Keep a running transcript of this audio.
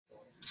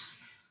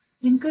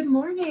And good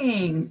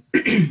morning.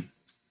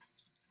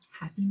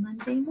 Happy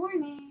Monday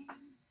morning.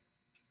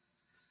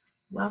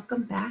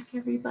 Welcome back,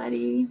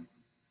 everybody.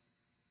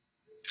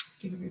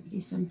 Give everybody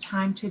some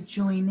time to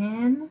join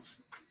in.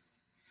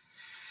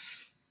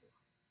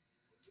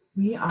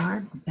 We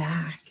are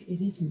back. It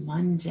is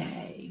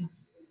Monday.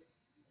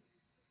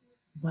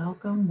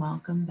 Welcome,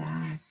 welcome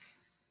back.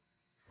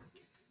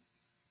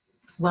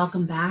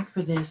 Welcome back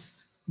for this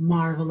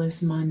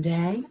marvelous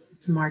Monday.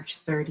 It's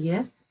March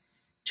 30th.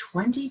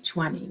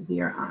 2020, we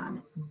are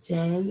on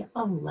day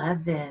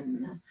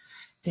 11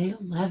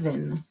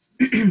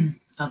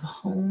 of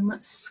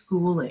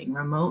homeschooling,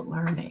 remote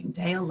learning,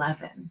 day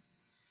 11.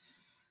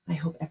 I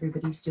hope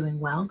everybody's doing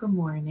well. Good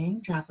morning.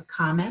 Drop a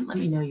comment. Let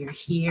me know you're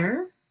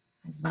here.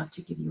 I'd love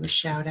to give you a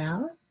shout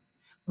out.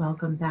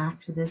 Welcome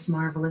back to this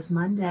marvelous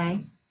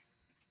Monday.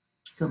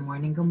 Good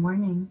morning. Good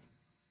morning.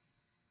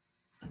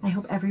 I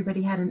hope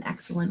everybody had an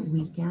excellent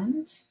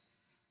weekend.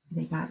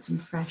 They got some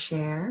fresh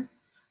air.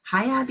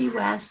 Hi, Abby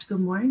West. Good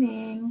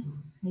morning.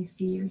 I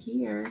see you're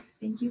here.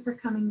 Thank you for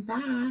coming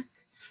back.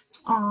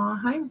 Aw,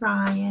 hi,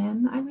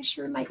 Ryan. I wish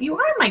you are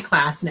in my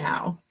class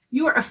now.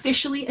 You are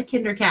officially a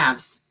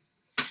KinderCavs.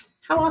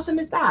 How awesome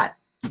is that?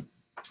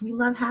 We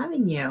love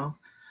having you.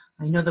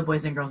 I know the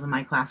boys and girls in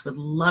my class would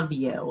love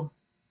you.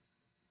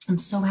 I'm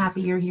so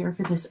happy you're here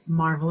for this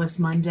marvelous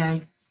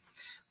Monday.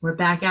 We're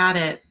back at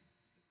it.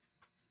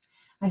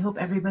 I hope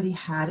everybody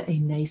had a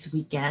nice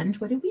weekend.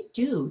 What did we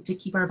do to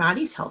keep our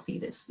bodies healthy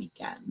this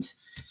weekend?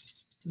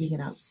 Did we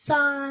get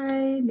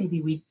outside?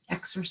 Maybe we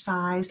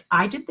exercised.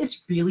 I did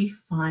this really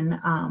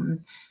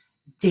fun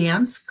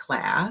dance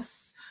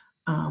class,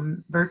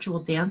 virtual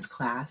dance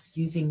class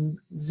using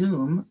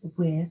Zoom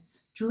with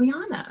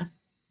Juliana.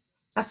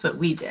 That's what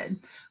we did.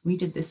 We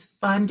did this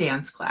fun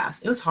dance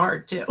class. It was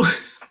hard too,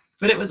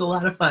 but it was a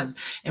lot of fun.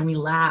 And we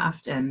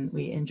laughed and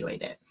we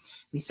enjoyed it.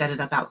 We set it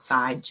up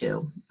outside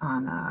too.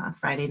 On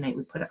Friday night,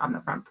 we put it on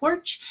the front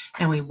porch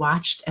and we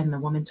watched, and the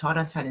woman taught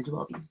us how to do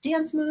all these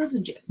dance moves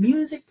and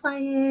music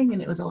playing,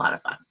 and it was a lot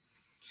of fun.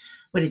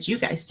 What did you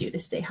guys do to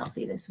stay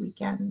healthy this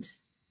weekend?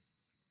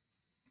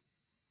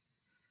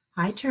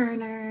 Hi,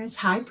 Turners.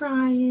 Hi,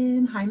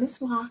 Brian. Hi, Miss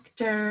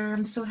Wachter.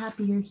 I'm so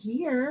happy you're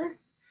here.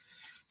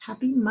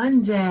 Happy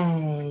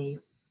Monday.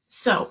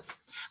 So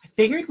I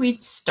figured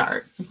we'd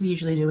start like we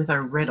usually do with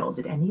our riddle.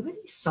 Did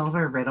anybody solve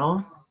our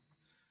riddle?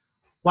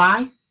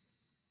 Why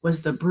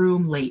was the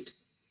broom late?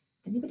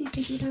 Anybody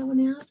figure that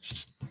one out?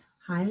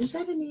 Hi, Miss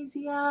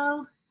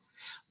Adenizio.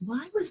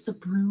 Why was the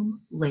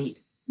broom late?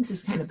 This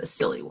is kind of a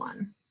silly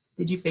one.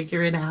 Did you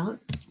figure it out?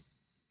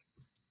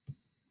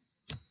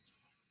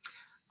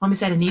 Oh,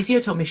 Miss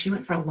Adenizio told me she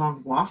went for a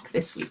long walk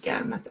this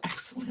weekend. That's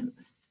excellent.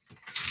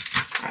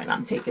 All right,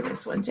 I'm taking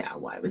this one down.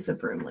 Why was the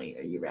broom late?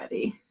 Are you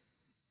ready?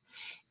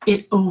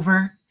 It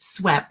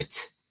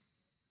overswept.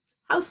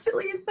 How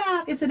silly is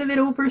that? Instead of it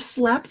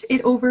overslept,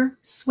 it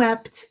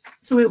overswept.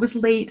 So it was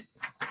late.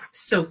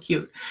 So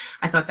cute.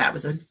 I thought that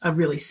was a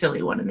really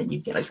silly one, and then you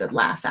get a good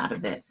laugh out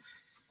of it.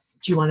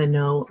 Do you want to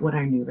know what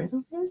our new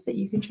riddle is that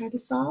you can try to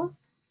solve?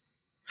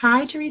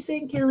 Hi, Teresa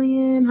and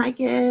Killian. Hi,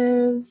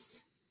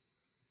 Gibbs.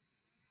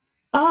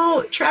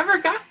 Oh,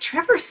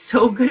 Trevor's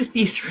so good at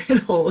these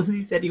riddles.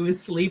 He said he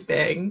was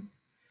sleeping.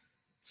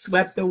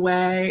 Swept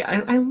away.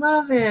 I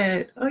love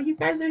it. Oh, you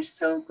guys are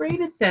so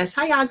great at this.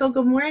 Hi, Yago.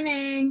 Good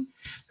morning.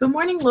 Good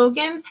morning,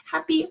 Logan.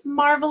 Happy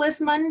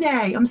marvelous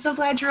Monday. I'm so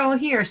glad you're all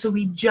here. So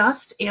we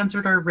just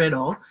answered our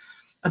riddle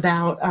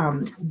about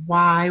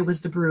why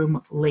was the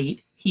broom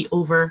late? He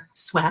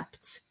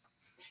overswept.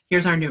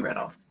 Here's our new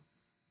riddle.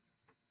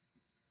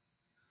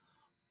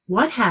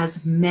 What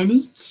has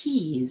many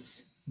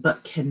keys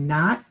but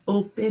cannot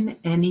open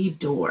any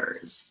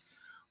doors?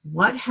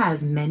 What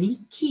has many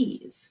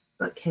keys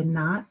but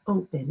cannot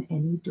open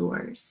any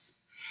doors?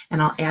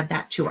 And I'll add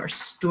that to our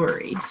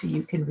story so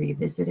you can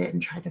revisit it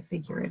and try to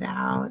figure it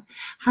out.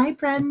 Hi,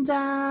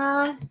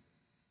 Brenda.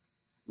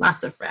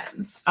 Lots of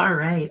friends. All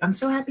right. I'm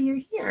so happy you're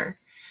here.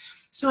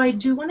 So I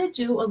do want to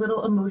do a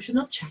little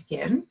emotional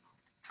check-in.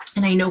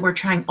 And I know we're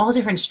trying all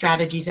different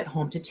strategies at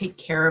home to take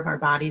care of our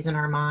bodies and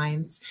our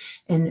minds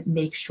and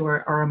make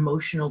sure our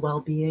emotional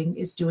well-being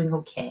is doing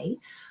okay.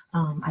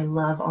 I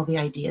love all the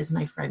ideas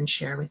my friends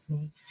share with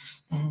me.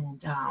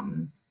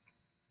 And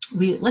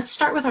let's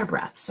start with our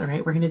breaths. All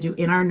right, we're going to do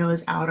in our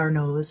nose, out our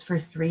nose for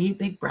 3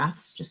 big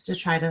breaths just to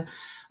try to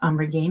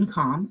regain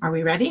calm. Are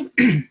we ready?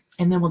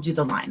 And then we'll do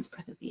the lion's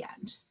breath at the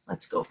end.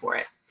 Let's go for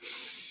it.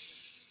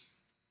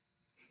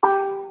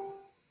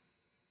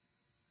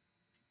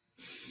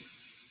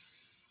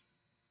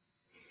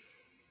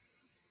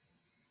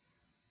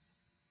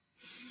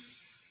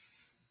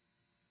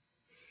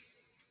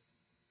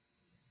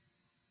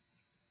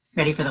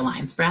 Ready for the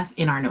lion's breath?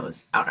 In our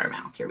nose, out our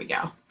mouth. Here we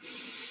go.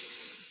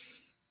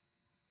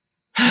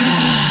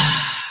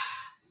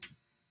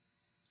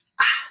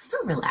 So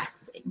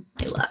relaxing.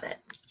 I love it.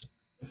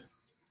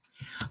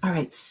 All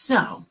right,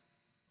 so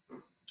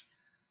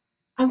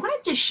I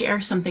wanted to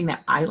share something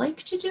that I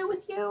like to do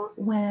with you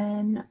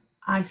when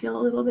I feel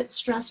a little bit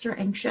stressed or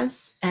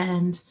anxious.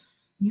 And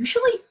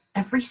usually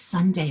every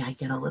Sunday I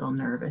get a little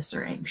nervous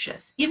or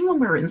anxious, even when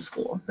we're in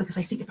school, because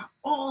I think about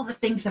all the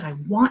things that I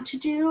want to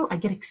do. I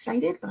get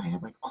excited, but I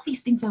have like all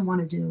these things I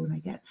want to do, and I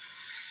get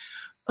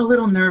a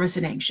little nervous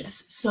and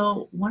anxious.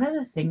 So one of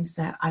the things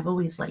that I've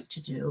always liked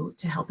to do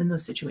to help in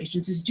those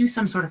situations is do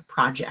some sort of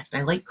project.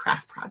 I like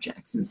craft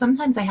projects, and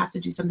sometimes I have to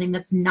do something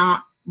that's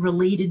not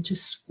related to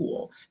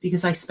school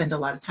because I spend a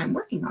lot of time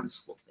working on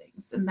school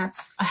things, and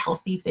that's a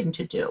healthy thing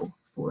to do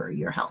for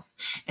your health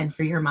and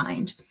for your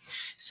mind.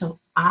 So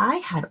I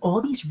had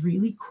all these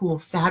really cool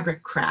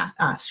fabric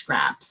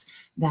scraps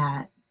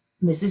that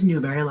Mrs.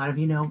 Newberry, a lot of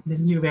you know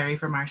Ms. Newberry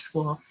from our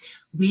school,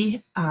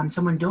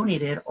 someone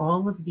donated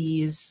all of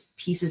these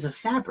pieces of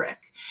fabric,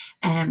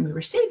 and we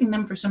were saving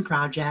them for some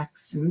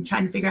projects and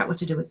trying to figure out what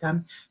to do with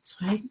them.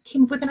 So I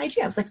came up with an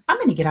idea. I was like, I'm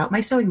going to get out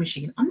my sewing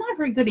machine. I'm not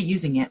very good at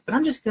using it, but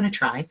I'm just going to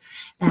try.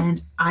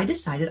 And I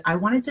decided I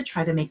wanted to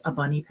try to make a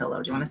bunny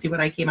pillow. Do you want to see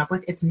what I came up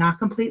with? It's not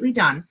completely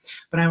done,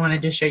 but I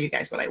wanted to show you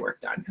guys what I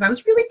worked on because I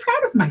was really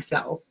proud of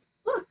myself.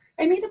 Look,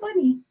 I made a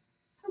bunny.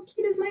 How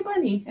cute is my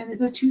bunny? And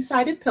it's a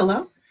two-sided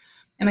pillow.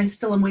 And I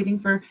still am waiting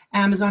for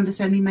Amazon to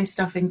send me my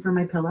stuffing for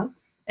my pillow.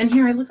 And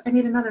here I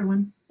made another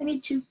one. I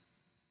made two.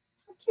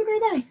 How cute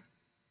are they?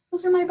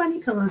 Those are my bunny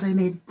pillows I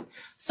made.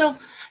 So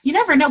you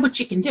never know what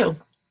you can do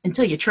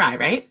until you try,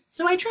 right?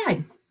 So I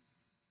tried.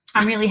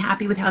 I'm really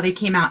happy with how they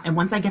came out. And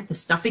once I get the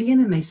stuffing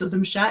in and I sew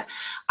them shut,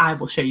 I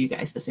will show you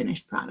guys the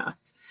finished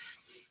product.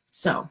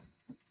 So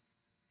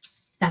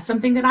that's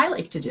something that I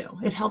like to do.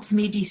 It helps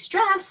me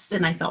de-stress,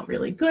 and I felt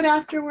really good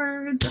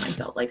afterwards, and I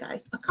felt like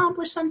I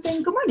accomplished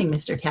something. Good morning,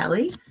 Mr.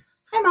 Kelly.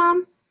 Hi,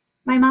 Mom.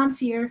 My mom's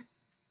here.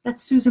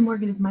 That's Susan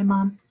Morgan is my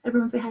mom.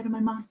 Everyone say hi to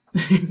my mom.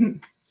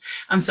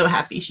 I'm so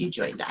happy she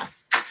joined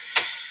us.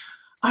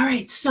 All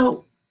right,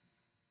 so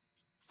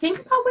think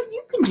about what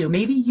you can do.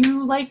 Maybe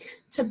you like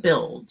to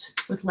build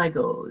with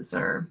Legos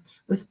or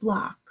with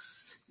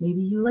blocks.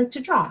 Maybe you like to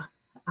draw.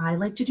 I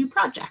like to do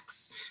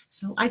projects.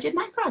 So I did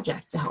my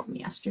project to help me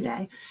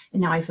yesterday.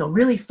 And now I feel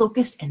really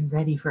focused and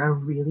ready for a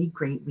really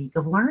great week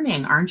of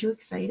learning. Aren't you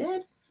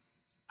excited?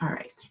 All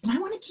right. And I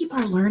want to keep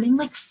our learning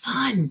like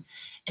fun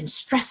and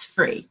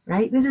stress-free,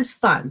 right? This is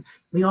fun.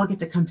 We all get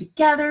to come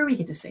together. We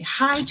get to say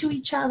hi to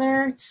each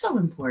other. It's so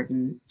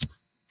important.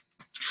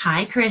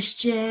 Hi,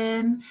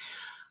 Christian.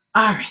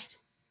 All right.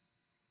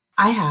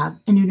 I have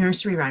a new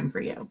nursery rhyme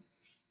for you.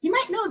 You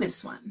might know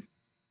this one.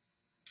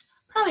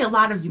 Probably a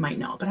lot of you might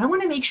know, but I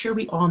want to make sure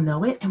we all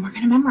know it, and we're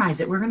going to memorize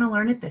it. We're going to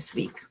learn it this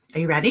week. Are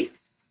you ready?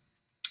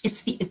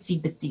 It's the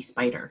Itsy Bitsy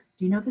Spider.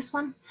 Do you know this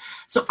one?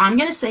 So I'm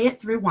going to say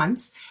it through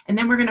once, and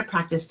then we're going to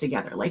practice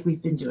together like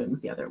we've been doing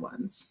with the other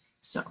ones.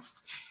 So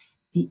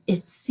the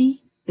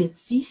Itsy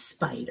Bitsy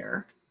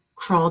Spider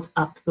crawled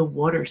up the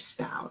water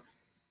spout.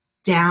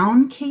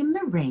 Down came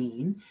the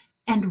rain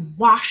and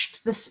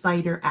washed the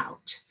spider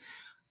out.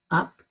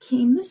 Up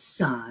came the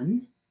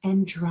sun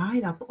and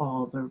dried up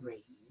all the rain.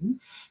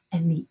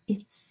 And the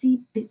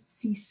Itsy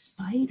Bitsy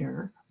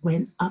Spider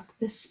went up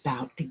the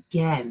spout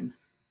again.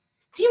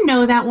 Do you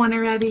know that one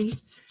already?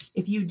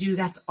 If you do,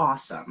 that's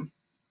awesome.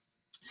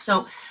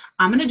 So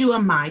I'm going to do a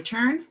my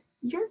turn,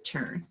 your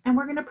turn, and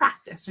we're going to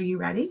practice. Are you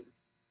ready?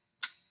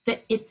 The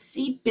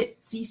Itsy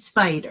Bitsy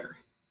Spider,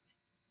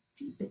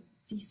 Itsy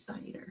Bitsy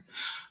Spider,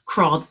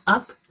 crawled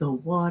up the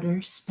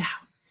water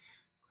spout.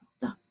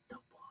 Crawled up the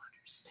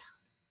water spout.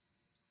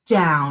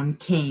 Down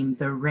came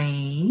the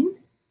rain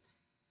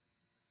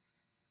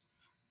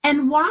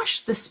and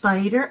washed the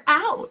spider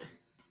out.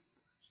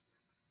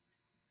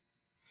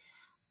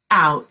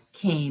 Out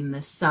came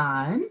the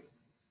sun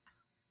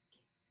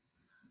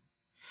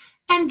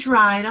and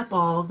dried up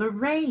all the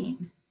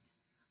rain.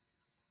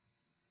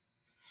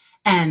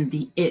 And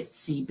the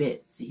Itsy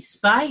Bitsy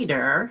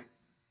Spider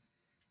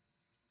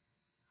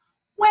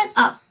went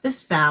up the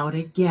spout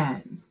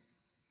again.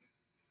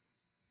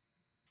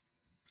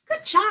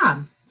 Good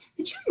job.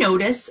 Did you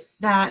notice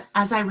that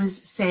as I was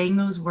saying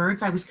those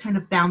words, I was kind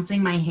of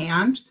bouncing my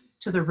hand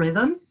to the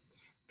rhythm?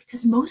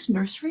 Because most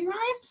nursery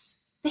rhymes,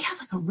 they have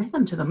like a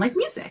rhythm to them, like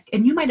music.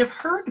 And you might have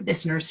heard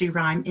this nursery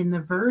rhyme in the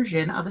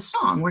version of a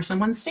song where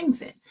someone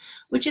sings it,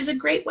 which is a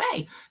great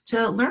way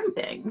to learn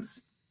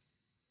things.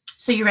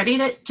 So you ready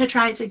to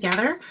try it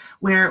together?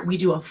 Where we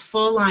do a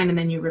full line and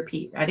then you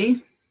repeat.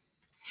 Ready?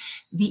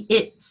 The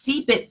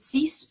Itsy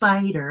Bitsy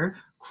Spider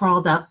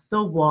crawled up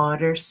the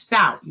water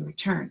spout. Your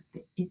turn.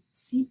 The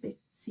Itsy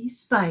Bitsy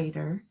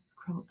Spider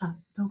crawled up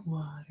the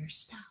water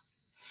spout.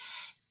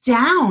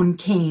 Down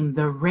came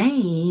the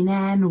rain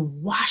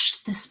and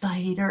washed the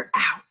spider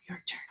out.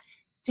 Your turn.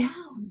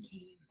 Down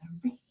came the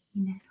rain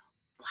and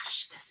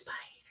washed the spider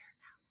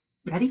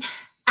out. Ready?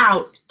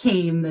 Out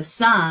came the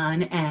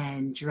sun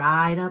and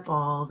dried up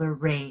all the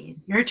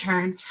rain. Your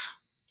turn.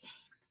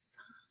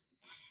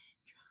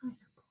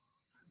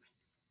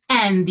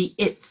 And the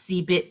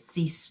Itsy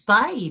Bitsy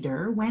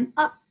Spider went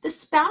up the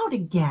spout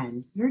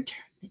again. Your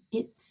turn. The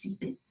Itsy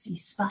Bitsy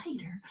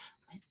Spider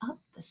went up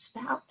the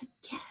spout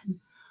again.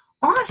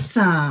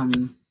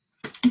 Awesome.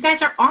 You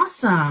guys are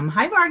awesome.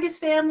 Hi, Vargas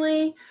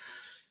family.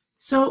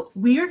 So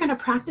we are going to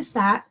practice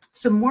that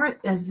some more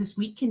as this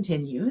week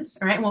continues.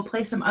 All right, and we'll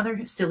play some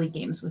other silly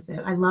games with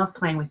it. I love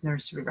playing with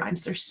nursery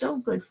rhymes. They're so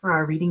good for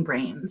our reading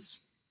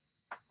brains.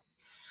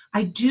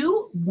 I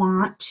do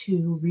want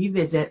to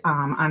revisit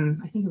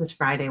on, I think it was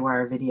Friday where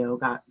our video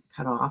got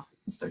cut off. It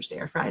was Thursday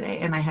or Friday,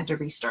 and I had to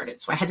restart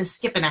it. So I had to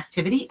skip an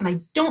activity, and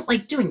I don't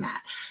like doing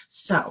that.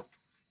 So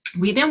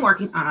we've been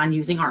working on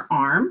using our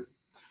arm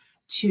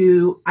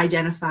to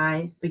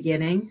identify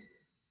beginning,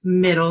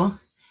 middle,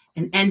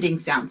 and ending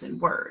sounds in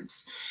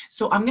words.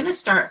 So I'm going to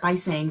start by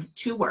saying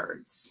 2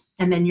 words,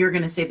 and then you're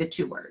going to say the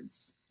 2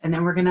 words. And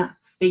then we're going to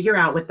figure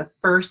out what the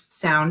first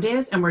sound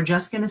is, and we're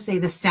just going to say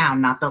the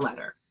sound, not the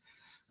letter.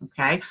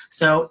 Okay,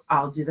 so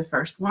I'll do the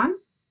first one.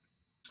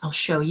 I'll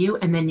show you,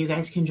 and then you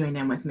guys can join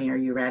in with me. Are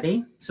you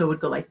ready? So it would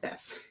go like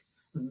this.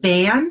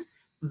 Van,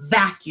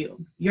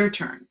 vacuum. Your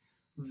turn.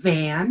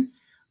 Van,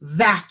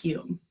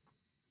 vacuum.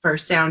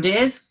 First sound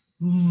is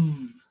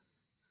V.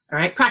 All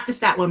right, practice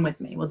that one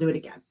with me. We'll do it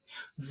again.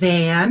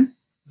 Van,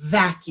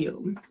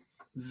 vacuum.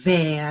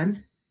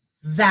 Van,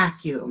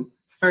 vacuum.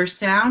 First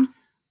sound,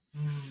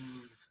 V.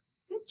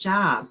 Good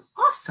job.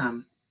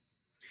 Awesome.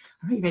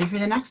 All right, you ready for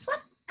the next one?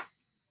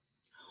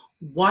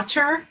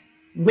 Water,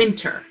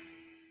 winter.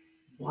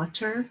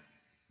 Water,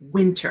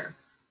 winter.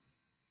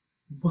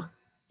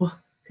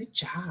 Good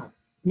job.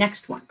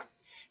 Next one.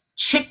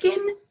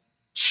 Chicken,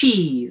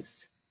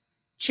 cheese.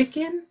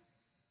 Chicken,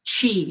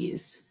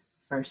 cheese.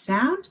 First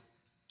sound,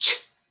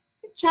 ch.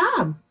 Good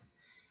job.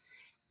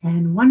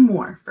 And one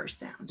more first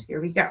sound.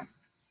 Here we go.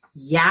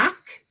 Yak,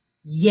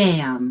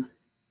 yam.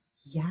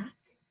 Yak,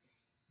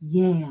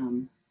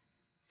 yam.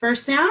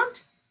 First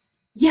sound,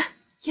 yeah.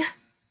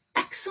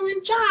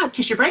 Excellent job.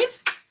 Kiss your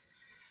brains.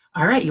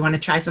 All right, you want to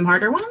try some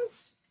harder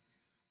ones?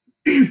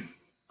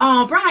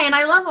 Oh, Brian,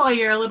 I love all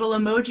your little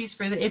emojis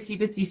for the Itsy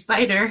Bitsy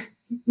Spider.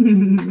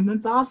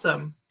 That's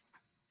awesome.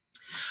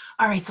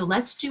 All right, so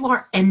let's do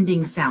our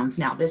ending sounds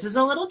now. This is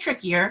a little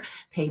trickier.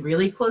 Pay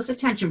really close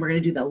attention. We're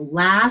going to do the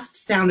last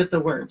sound of the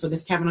word. So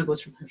Miss Kavanaugh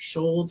goes from her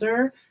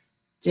shoulder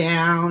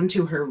down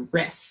to her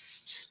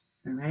wrist,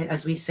 all right,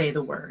 as we say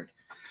the word.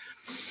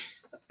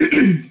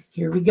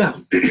 Here we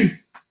go.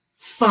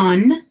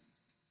 Fun,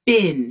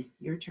 bin.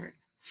 Your turn.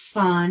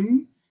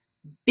 Fun,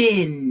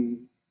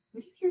 bin.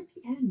 What do you hear at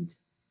the end?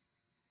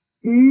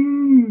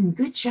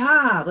 Good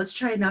job. Let's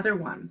try another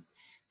one.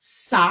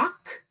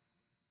 Sock,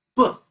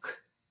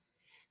 book.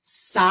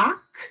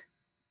 Sock,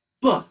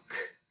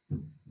 book.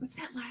 What's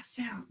that last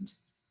sound?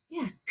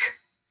 Yeah, k.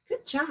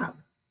 Good job.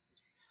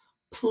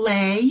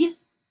 Play,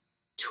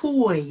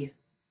 toy.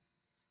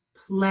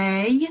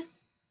 Play,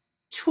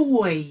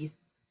 toy.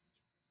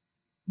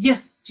 Yeah.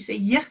 Did you say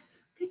yeah?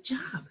 Good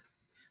job.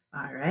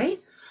 All right.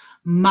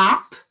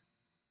 Mop,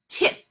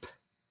 tip.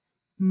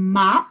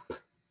 Mop,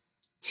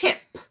 tip.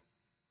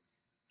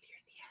 Here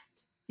at the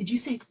end. Did you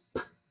say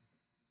p?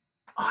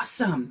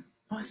 Awesome.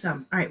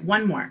 Awesome. All right.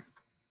 One more.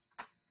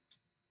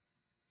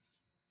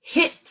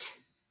 Hit,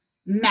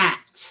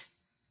 mat.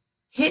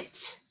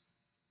 Hit,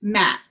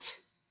 mat.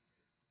 What's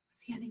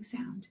the ending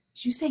sound?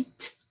 Did you say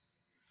t?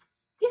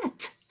 Yeah,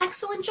 t.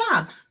 Excellent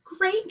job.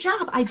 Great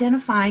job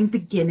identifying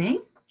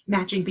beginning,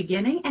 matching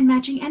beginning, and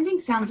matching ending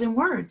sounds in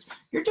words.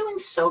 You're doing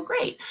so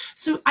great.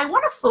 So I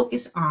want to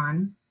focus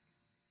on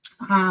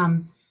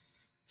some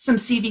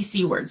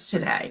CVC words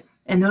today.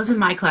 And those in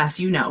my class,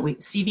 you know,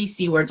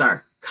 CVC words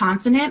are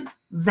consonant,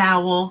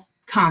 vowel,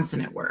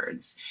 consonant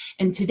words.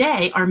 And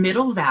today, our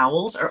middle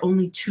vowels are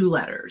only 2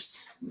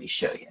 letters. Let me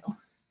show you.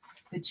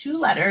 The 2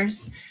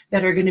 letters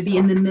that are going to be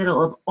in the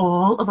middle of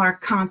all of our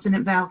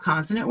consonant, vowel,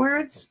 consonant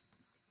words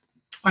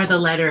are the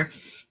letter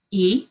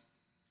E,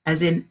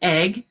 as in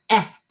egg,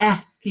 eh.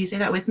 Can you say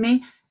that with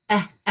me?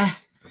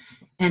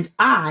 And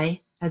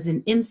I, as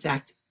in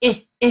insect, eh.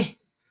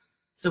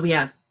 So we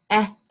have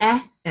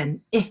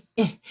and eh.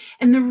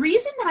 And the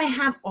reason that I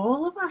have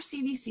all of our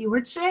CVC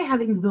words today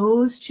having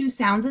those 2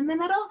 sounds in the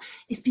middle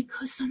is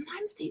because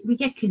sometimes we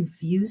get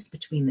confused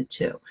between the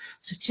 2.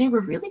 So today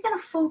we're really going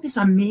to focus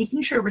on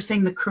making sure we're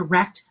saying the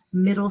correct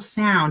middle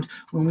sound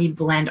when we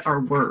blend our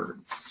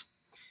words.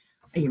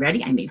 Are you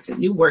ready? I made some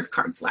new word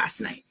cards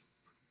last night.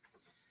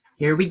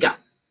 Here we go.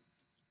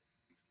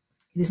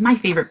 This is my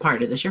favorite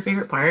part. Is this your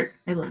favorite part?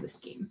 I love this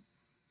game.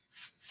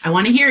 I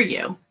want to hear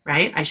you,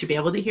 right? I should be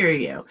able to hear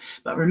you.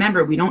 But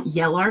remember, we don't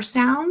yell our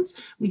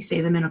sounds. We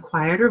say them in a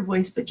quieter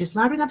voice, but just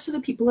loud enough so the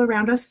people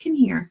around us can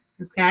hear,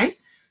 okay?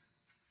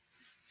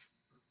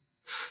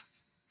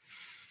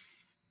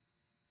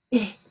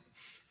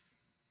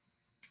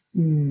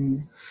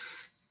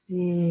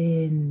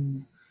 Fin.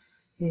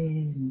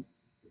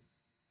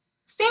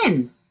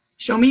 Fin.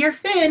 Show me your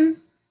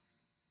fin.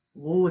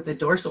 Oh, it's a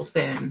dorsal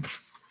fin.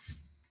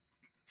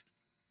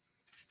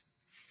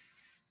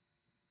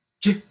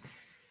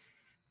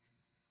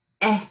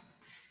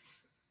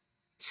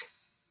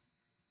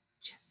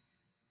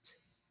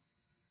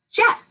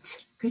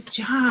 Jet. Good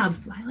job.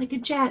 Fly like a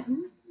jet.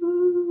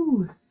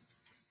 Ooh.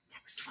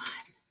 Next one.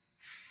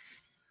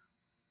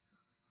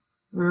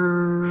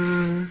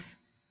 Red.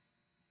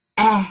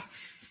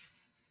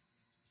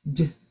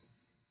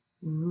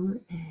 Red.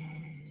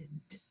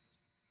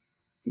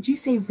 Did you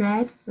say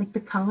red, like the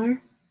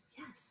color?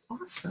 Yes,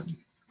 awesome.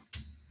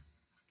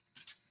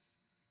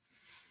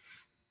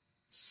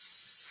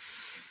 Six.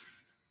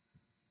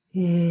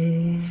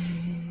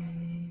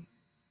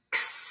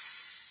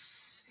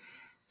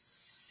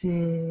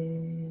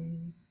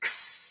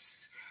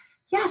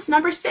 Yes,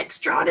 number 6,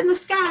 draw it in the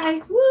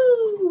sky.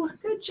 Woo,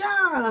 good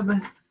job.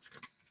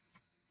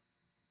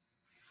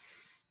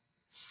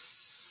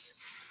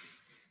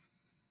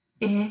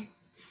 Did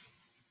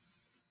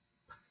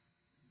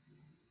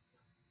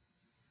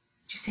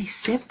you say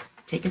sip?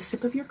 Take a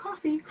sip of your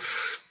coffee.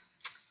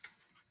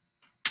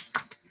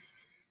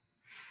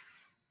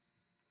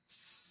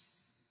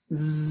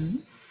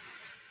 Z.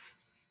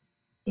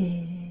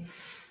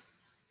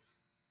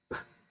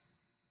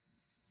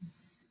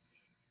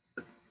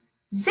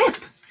 Zip.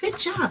 Good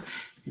job.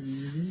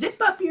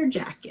 Zip up your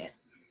jacket.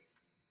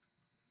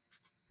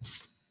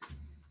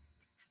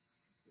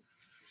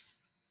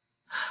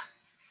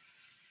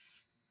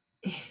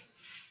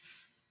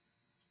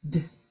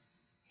 D.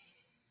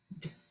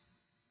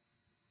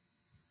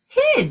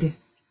 Hid.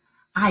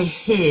 I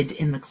hid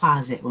in the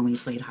closet when we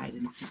played hide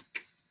and seek.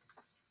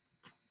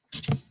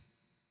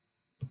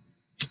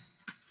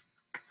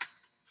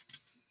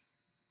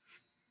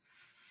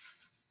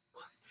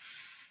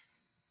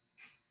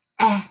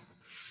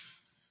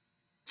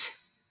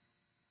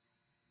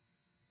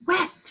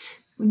 Wet.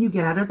 When you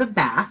get out of the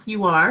bath,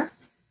 you are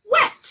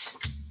wet.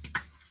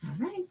 All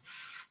right.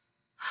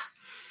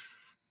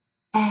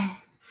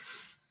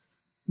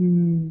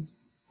 Hen.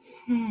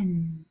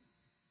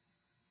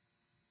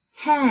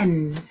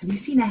 Hen. Have you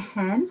seen a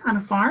hen on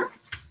a farm?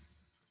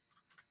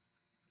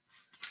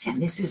 And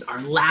this is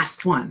our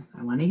last one.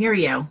 I want to hear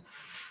you.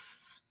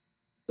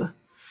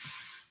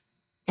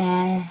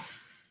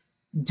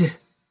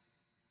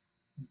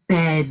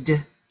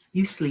 Bed.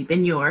 You sleep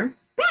in your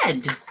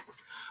bed.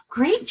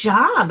 Great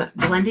job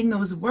blending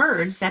those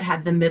words that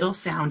had the middle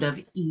sound of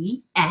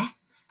E,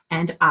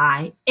 and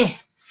I,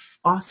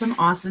 Awesome,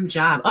 awesome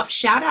job. Oh,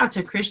 shout out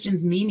to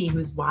Christian's Mimi,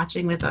 who's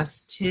watching with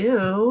us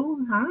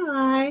too.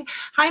 Hi.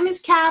 Hi, Miss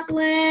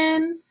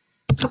Kaplan.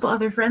 A couple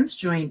other friends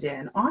joined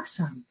in.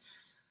 Awesome.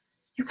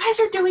 You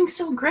guys are doing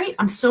so great.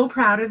 I'm so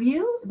proud of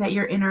you that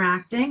you're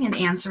interacting and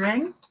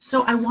answering.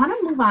 So I want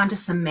to move on to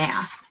some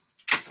math.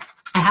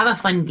 I have a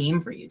fun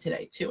game for you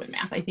today too in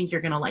math. I think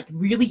you're going to like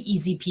really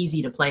easy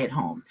peasy to play at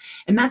home.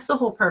 And that's the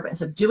whole purpose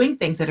of doing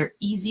things that are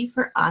easy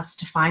for us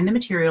to find the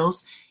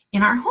materials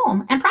in our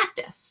home and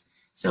practice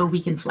so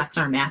we can flex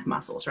our math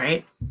muscles,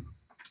 right?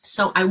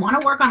 So I want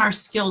to work on our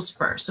skills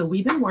first. So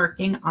we've been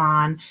working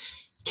on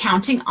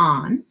counting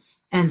on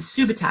and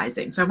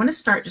subitizing. So I want to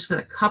start just with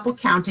a couple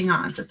counting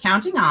on. So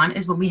counting on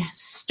is when we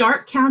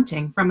start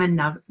counting from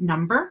a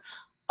number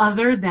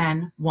other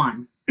than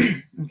 1.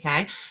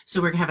 Okay,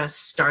 so we're gonna have a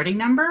starting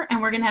number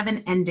and we're gonna have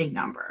an ending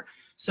number.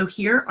 So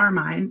here are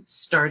mine.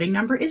 Starting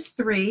number is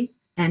 3,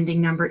 ending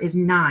number is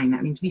 9.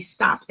 That means we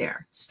stop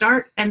there.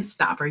 Start and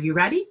stop. Are you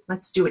ready?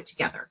 Let's do it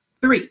together.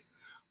 3,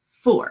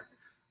 4,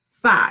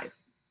 5,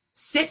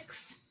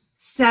 6,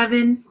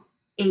 7,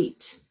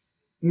 8,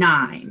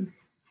 9.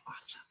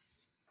 Awesome.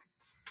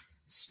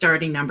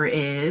 Starting number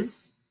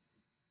is,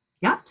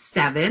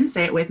 7.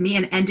 Say it with me.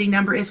 And ending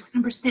number is, what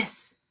number is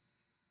this?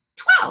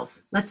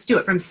 12. Let's do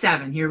it from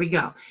 7. Here we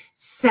go.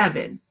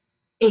 7,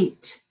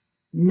 8,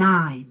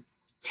 9,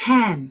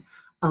 10,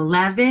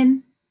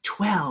 11,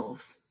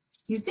 12.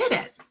 You did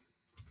it.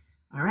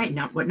 All right.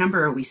 Now, what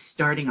number are we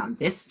starting on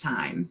this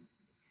time?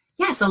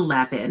 Yes,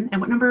 11.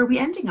 And what number are we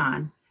ending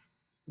on?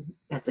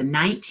 That's a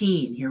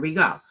 19. Here we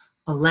go.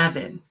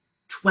 11,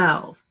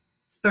 12,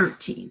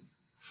 13,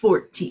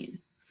 14,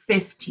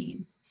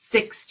 15,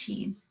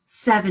 16,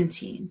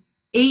 17,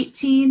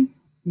 18,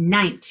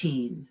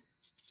 19.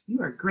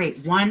 You are great.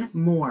 One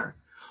more.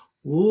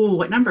 Ooh,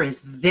 what number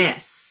is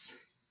this?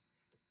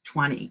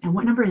 20. And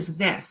what number is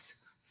this?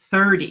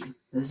 30.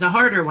 This is a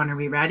harder one. Are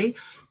we ready?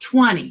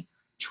 20,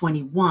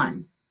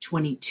 21,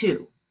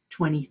 22,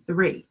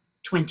 23,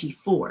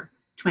 24,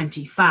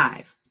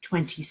 25,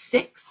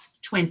 26,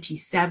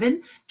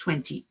 27,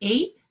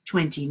 28,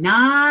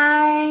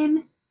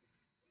 29,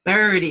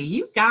 30.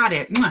 You got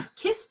it. Mwah.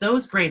 Kiss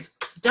those brains.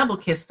 Double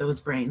kiss those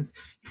brains.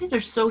 You guys are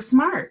so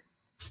smart.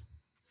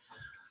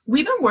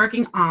 We've been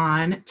working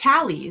on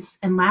tallies,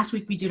 and last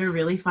week we did a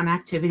really fun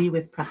activity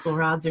with pretzel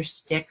rods or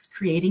sticks,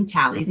 creating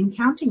tallies and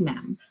counting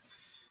them.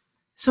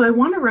 So I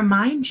want to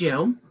remind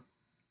you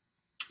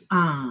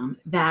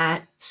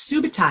that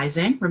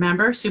subitizing,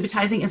 remember,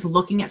 subitizing is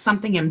looking at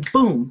something and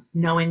boom,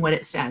 knowing what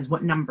it says,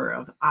 what number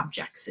of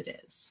objects it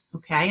is,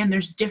 okay? And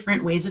there's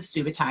different ways of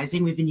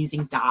subitizing. We've been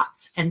using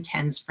dots and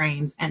tens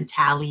frames and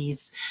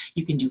tallies.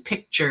 You can do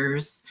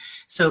pictures.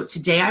 So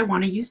today I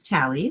want to use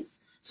tallies.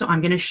 So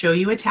I'm going to show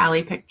you a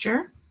tally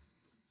picture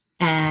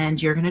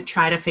and you're going to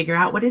try to figure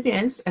out what it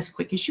is as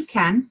quick as you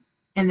can.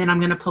 And then I'm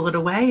going to pull it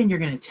away and you're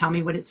going to tell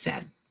me what it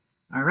said.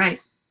 All right.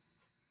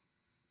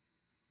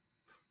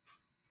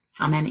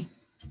 How many?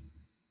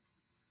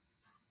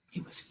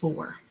 It was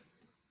 4.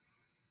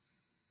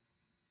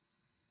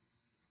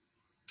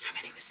 How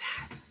many was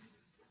that?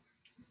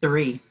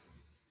 3.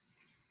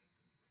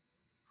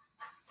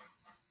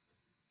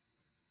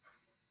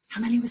 How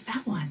many was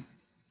that one?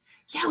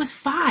 Yeah, it was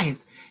 5.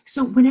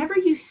 So whenever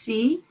you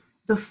see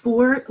the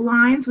 4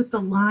 lines with the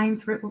line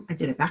through, I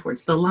did it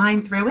backwards, the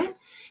line through it,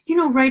 you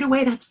know, right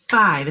away that's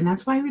 5. And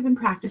that's why we've been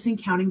practicing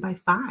counting by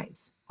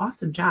 5s.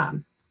 Awesome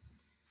job.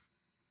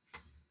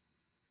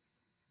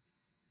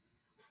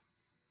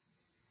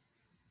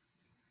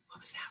 What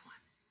was that one?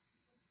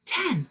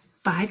 10.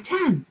 5,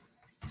 10.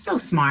 So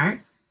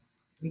smart.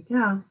 Here we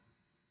go. What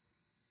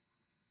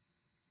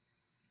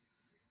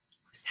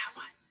was that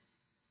one?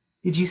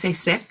 Did you say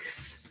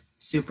 6?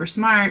 Super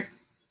smart.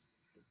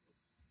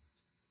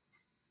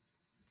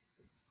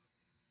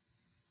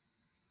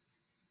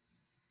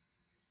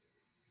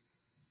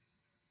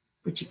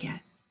 What'd you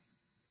get?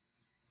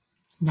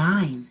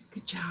 9.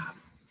 Good job.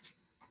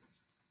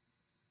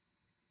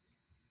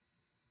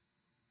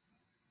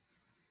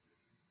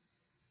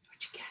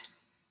 What'd you get?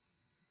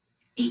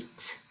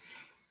 8.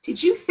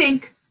 Did you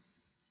think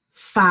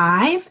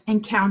 5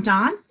 and count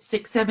on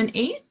 6, 7,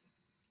 8?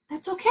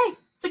 That's okay.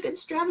 It's a good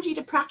strategy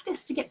to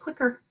practice to get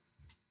quicker.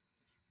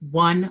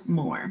 1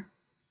 more.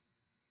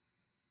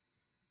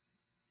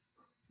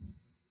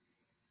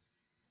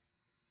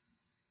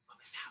 What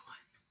was that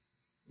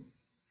one?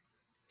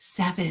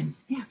 7.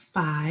 Yeah,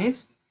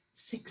 5,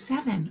 6,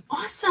 7.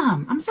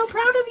 Awesome. I'm so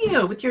proud of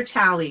you with your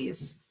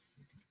tallies.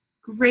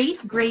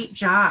 Great, great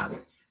job.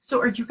 So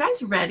are you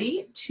guys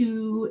ready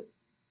to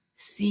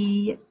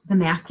see the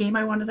math game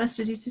I wanted us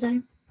to do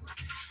today?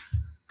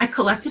 I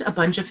collected a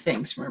bunch of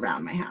things from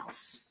around my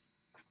house.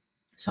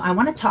 So I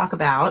want to talk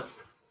about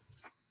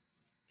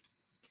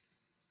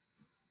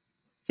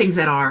things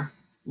that are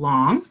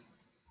long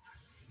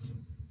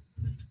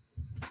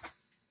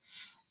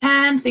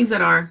and things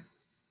that are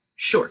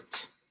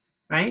short,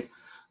 right?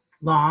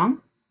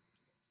 Long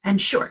and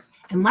short.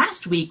 And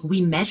last week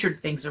we measured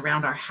things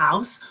around our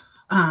house.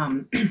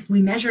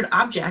 We measured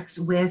objects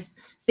with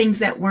things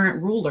that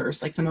weren't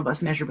rulers, like some of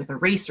us measured with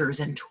erasers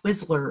and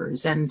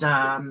Twizzlers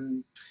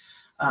and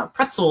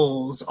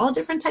pretzels, all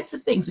different types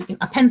of things.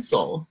 A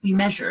pencil, we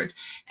measured,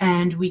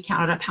 and we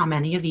counted up how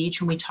many of each,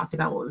 and we talked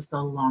about what was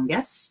the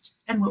longest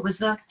and what was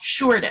the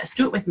shortest.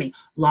 Do it with me.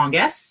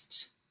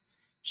 Longest,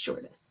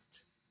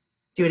 shortest.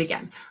 Do it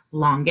again.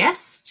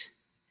 Longest,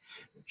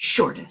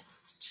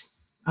 shortest.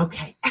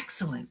 Okay,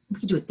 excellent. We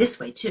can do it this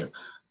way too.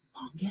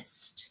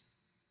 Longest,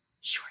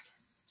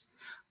 shortest.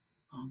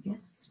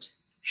 Longest,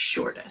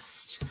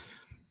 shortest.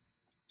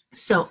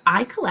 So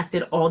I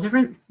collected all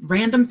different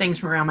random things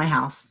from around my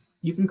house.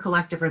 You can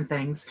collect different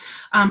things.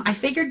 I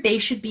figured they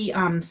should be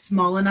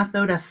small enough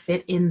though to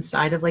fit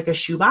inside of like a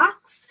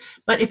shoebox.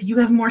 But if you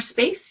have more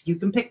space, you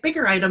can pick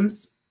bigger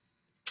items.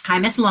 Hi,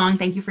 Miss Long.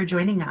 Thank you for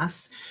joining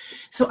us.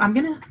 So I'm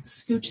going to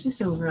scooch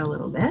this over a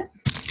little bit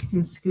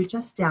and scooch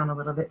us down a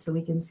little bit so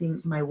we can see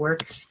my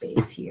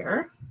workspace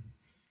here.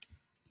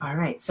 All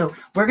right. So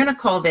we're going to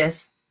call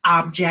this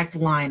object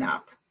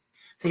lineup.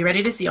 So you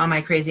ready to see all my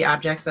crazy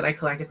objects that I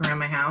collected from around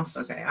my house?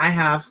 Okay. I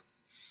have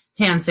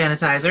hand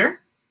sanitizer.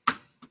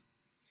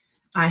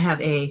 I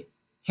have a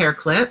hair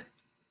clip.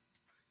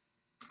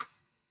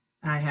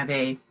 I have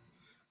a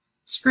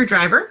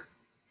screwdriver.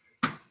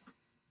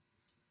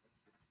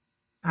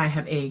 I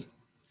have a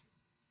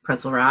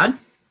pretzel rod. Do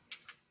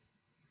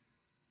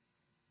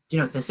you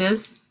know what this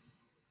is?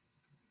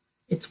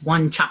 It's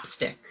one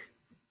chopstick.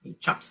 A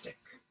chopstick.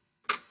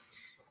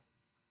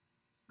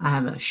 I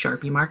have a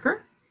Sharpie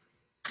marker.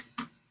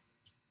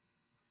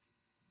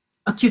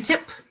 A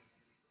Q-tip.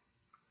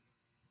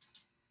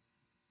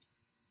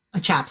 A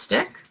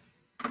chapstick.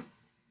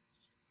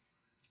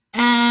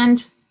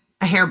 And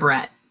a hair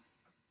barrette.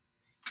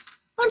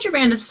 Bunch of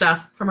random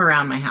stuff from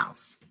around my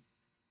house.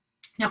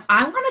 Now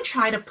I want to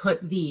try to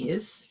put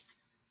these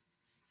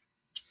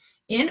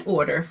in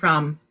order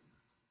from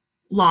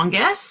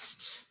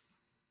longest,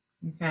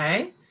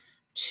 okay,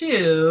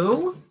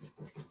 to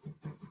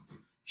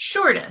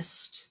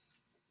shortest.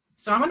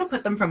 So I'm going to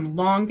put them from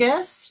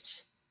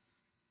longest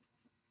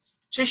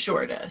to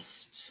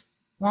shortest.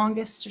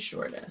 Longest to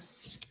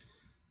shortest.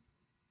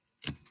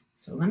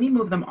 So let me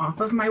move them off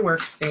of my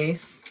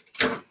workspace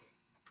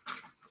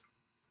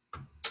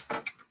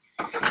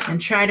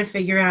and try to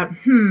figure out,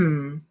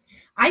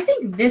 I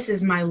think this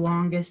is my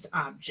longest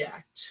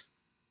object.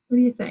 What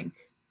do you think?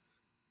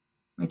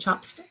 My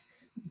chopstick?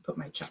 Put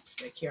my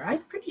chopstick here. I'm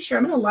pretty sure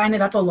I'm going to line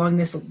it up along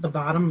the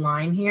bottom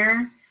line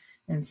here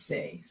and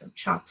see. So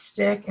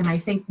chopstick, and I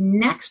think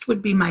next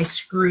would be my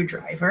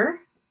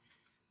screwdriver.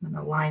 I'm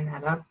going to line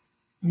that up,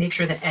 make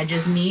sure the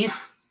edges meet.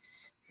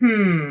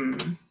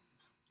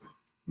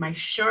 My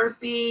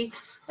Sharpie.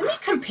 Let me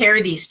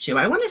compare these two.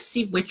 I want to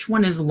see which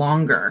one is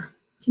longer.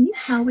 Can you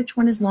tell which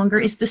one is longer?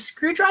 Is the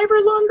screwdriver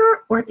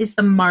longer or is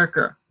the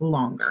marker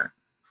longer?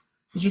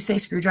 Did you say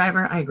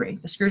screwdriver? I agree.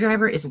 The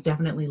screwdriver is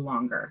definitely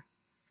longer.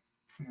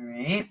 All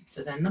right.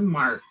 So then the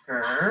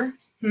marker.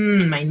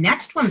 My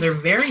next ones are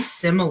very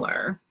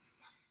similar.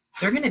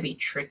 They're going to be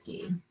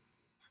tricky.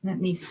 Let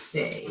me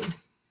see.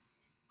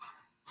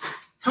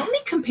 Help me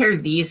compare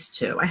these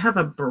two. I have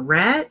a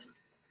barrette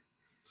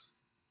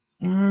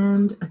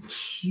and a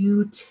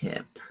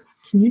Q-tip.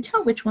 Can you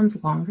tell which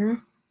one's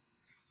longer?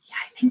 Yeah,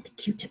 I think the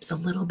Q-tip's a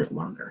little bit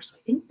longer. So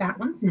I think that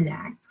one's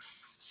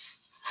next.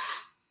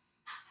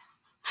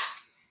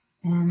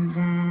 And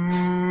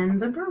then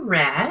the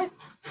barrette.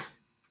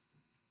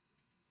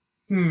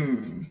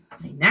 The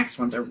next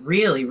ones are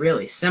really,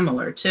 really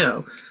similar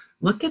too.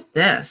 Look at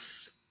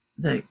this.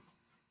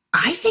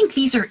 I think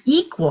these are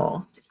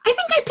equal. I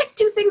think I picked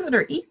two things that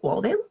are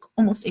equal. They look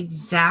almost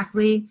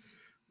exactly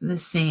the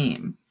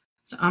same.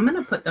 So I'm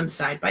going to put them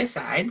side by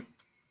side.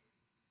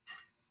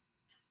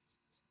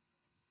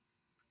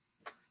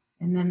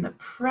 And then the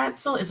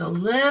pretzel is a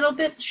little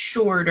bit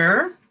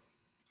shorter.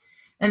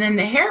 And then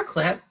the hair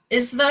clip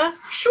is the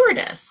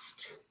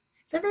shortest.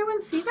 Does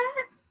everyone see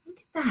that? Look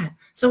at that.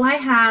 So I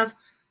have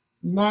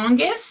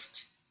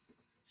longest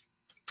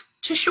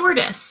to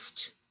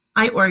shortest.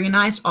 I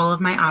organized all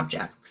of my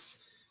objects.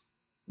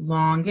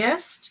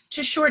 Longest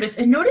to shortest.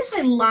 And notice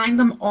I lined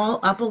them all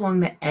up along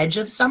the edge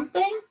of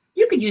something.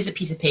 You could use a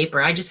piece of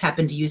paper. I just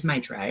happened to use my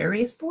dry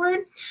erase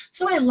board.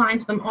 So I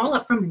lined them all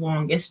up from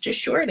longest to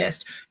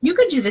shortest. You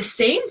could do the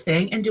same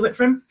thing and do it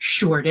from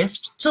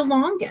shortest to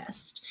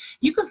longest.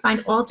 You can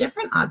find all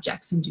different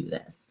objects and do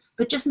this,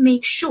 but just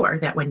make sure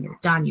that when you're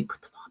done, you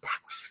put them all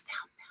back where you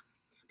found them,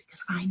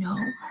 because I know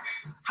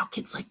how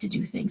kids like to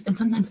do things. And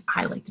sometimes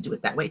I like to do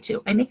it that way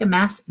too. I make a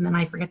mess and then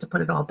I forget to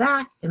put it all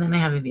back, and then I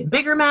have an even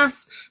bigger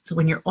mess. So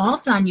when you're all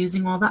done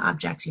using all the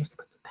objects, you have to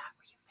put them back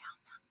where you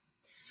found them.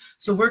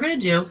 So we're going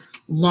to do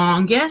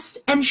longest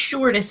and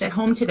shortest at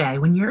home today.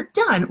 When you're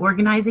done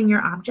organizing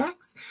your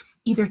objects,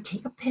 either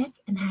take a pic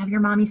and have your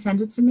mommy send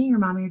it to me, your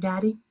mommy or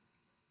daddy,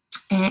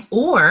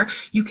 or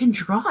you can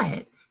draw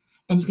it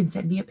and you can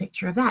send me a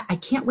picture of that. I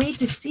can't wait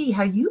to see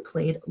how you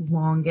played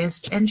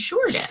longest and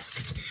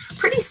shortest.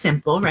 Pretty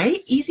simple,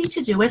 right? Easy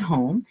to do at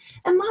home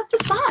and lots of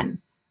fun.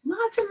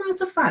 Lots and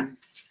lots of fun.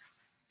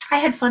 I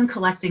had fun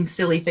collecting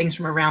silly things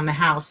from around the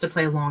house to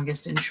play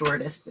longest and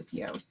shortest with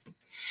you.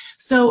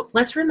 So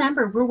let's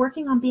remember, we're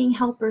working on being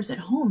helpers at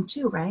home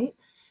too, right?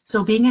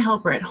 So being a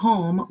helper at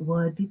home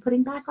would be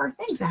putting back our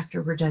things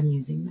after we're done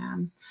using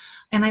them.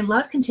 And I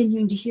love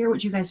continuing to hear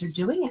what you guys are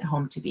doing at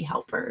home to be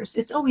helpers.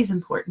 It's always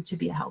important to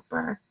be a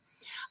helper.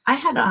 I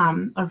had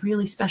a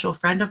really special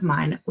friend of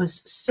mine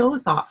was so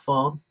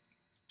thoughtful.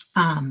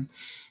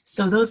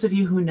 So those of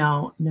you who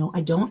know I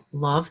don't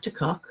love to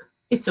cook.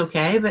 It's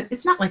okay, but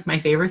it's not like my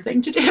favorite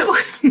thing to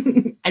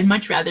do. I'd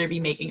much rather be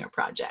making a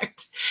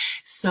project.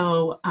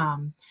 So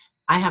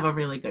I have a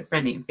really good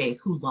friend named Faith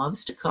who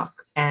loves to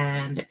cook,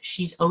 and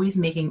she's always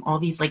making all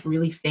these like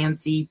really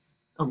fancy,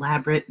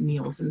 elaborate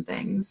meals and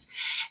things.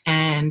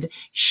 And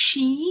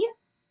she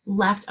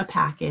left a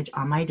package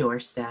on my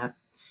doorstep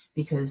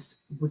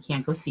because we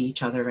can't go see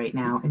each other right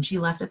now. And she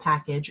left a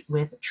package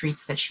with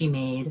treats that she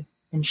made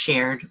and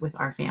shared with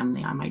our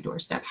family on my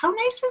doorstep. How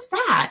nice is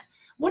that?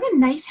 What a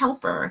nice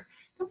helper.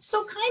 That was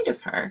so kind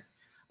of her.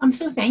 I'm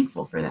so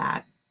thankful for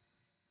that.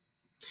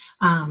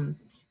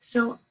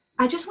 So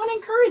I just want to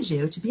encourage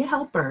you to be a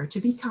helper,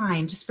 to be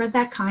kind, to spread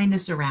that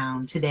kindness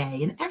around today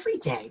and every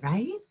day,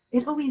 right?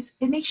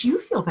 It makes you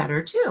feel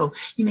better too.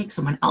 You make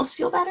someone else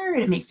feel better,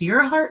 and it makes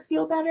your heart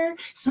feel better.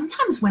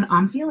 Sometimes when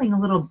I'm feeling a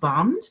little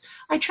bummed,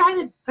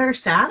 or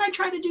sad, I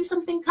try to do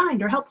something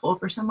kind or helpful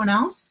for someone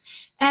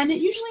else, and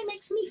it usually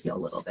makes me feel a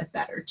little bit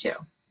better too.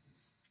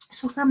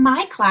 So for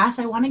my class,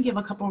 I want to give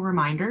a couple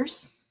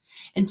reminders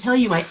and tell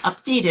you I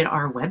updated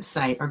our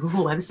website, our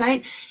Google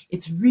website.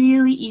 It's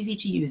really easy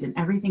to use and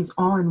everything's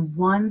all in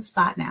one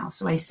spot now.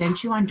 So I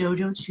sent you on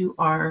Dojo to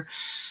our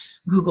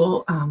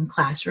Google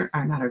Classroom,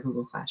 or not our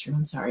Google Classroom,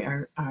 I'm sorry,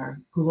 our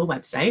Google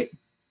website,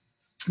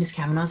 Miss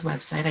Kavanaugh's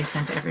website. I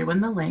sent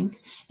everyone the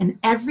link and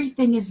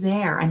everything is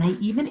there. And I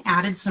even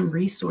added some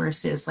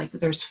resources, like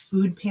there's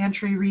food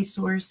pantry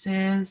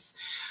resources.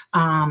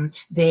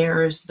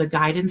 There's the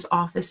guidance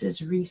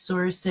office's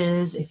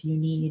resources if you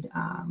need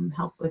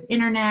help with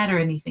internet or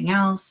anything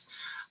else.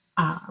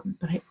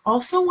 But I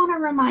also want to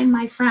remind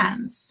my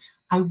friends,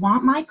 I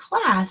want my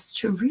class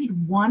to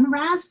read one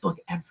RAS book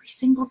every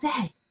single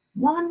day,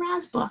 one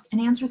RAS book, and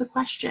answer the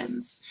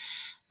questions.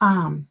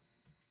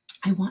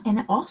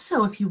 And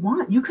also, if you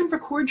want, you can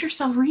record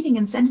yourself reading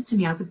and send it to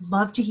me. I would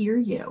love to hear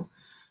you.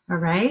 All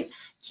right.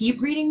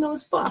 Keep reading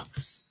those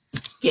books.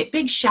 Get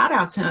big shout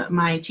out to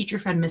my teacher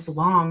friend, Miss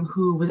Long,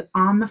 who was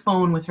on the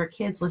phone with her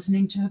kids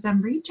listening to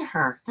them read to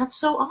her. That's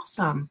so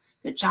awesome.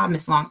 Good job,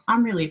 Miss Long.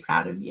 I'm really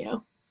proud of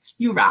you.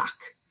 You rock.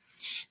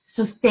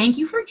 So thank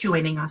you for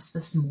joining us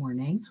this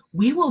morning.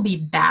 We will be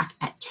back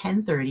at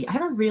 10:30. I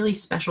have a really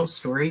special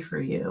story for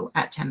you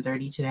at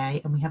 10:30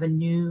 today, and we have a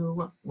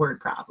new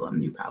word problem,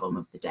 new problem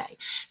of the day.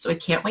 So I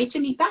can't wait to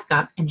meet back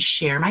up and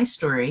share my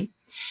story.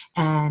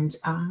 And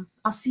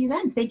I'll see you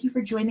then. Thank you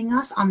for joining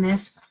us on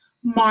this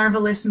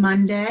marvelous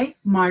Monday,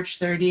 March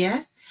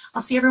 30th.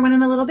 I'll see everyone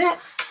in a little bit.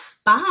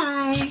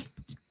 Bye.